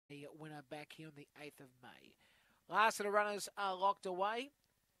a winner back here on the 8th of May. Last of the runners are locked away.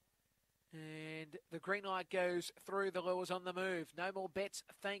 And the green light goes through. The lures on the move. No more bets,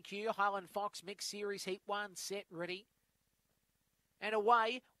 thank you. Highland Fox Mixed Series Heat 1, set, ready. And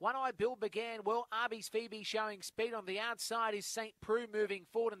away, One-Eyed Bill began well. Arby's Phoebe showing speed. On the outside is St. Preux moving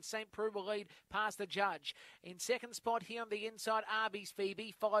forward, and St. Preux will lead past the judge. In second spot here on the inside, Arby's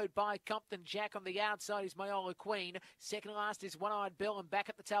Phoebe, followed by Compton Jack. On the outside is Myola Queen. Second last is One-Eyed Bill, and back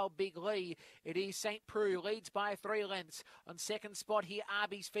at the tail, Big Lee. It is St. Preux, leads by 3 lengths. On second spot here,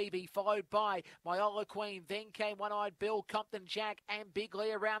 Arby's Phoebe, followed by Myola Queen. Then came One-Eyed Bill, Compton Jack, and Big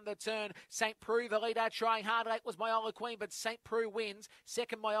Lee around the turn. St. Preux, the leader, trying hard. Late was Myola Queen, but St. Preux wins.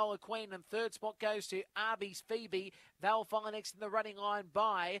 Second, Myola Queen, and third spot goes to Arby's Phoebe. They'll follow next in the running line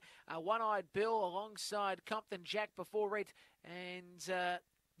by One-Eyed Bill alongside Compton Jack before it, and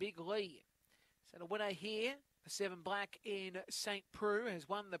Big Lee. So the winner here, the 7 Black in St. Preux, has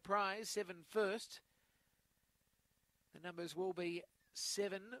won the prize, 7 first. The numbers will be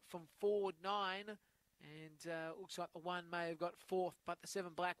 7 from 4, 9, and looks like the 1 may have got 4th, but the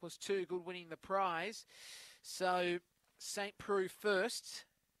 7 Black was too good, winning the prize. So St. Preux first,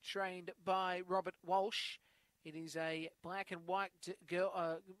 trained by Robert Walsh. It is a black and white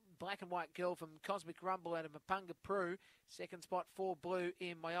girl from Cosmic Rumble out of Mapunga Preux. Second spot, 4 blue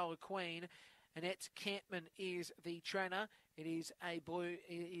in Myola Queen. Annette Campman is the trainer. It is a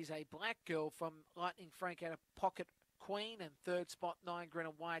black girl from Lightning Frank out of Pocket Queen, and third spot, 9 green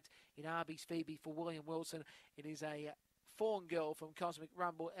and white in Arby's Phoebe for William Wilson. It is a fawn girl from Cosmic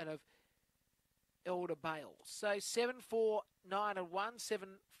Rumble out of Elder Bale. So 7, 4, 9 and 1, 7,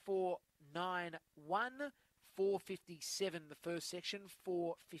 4, 9, 1, 457 the first section,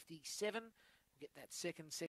 457. We'll get that second section.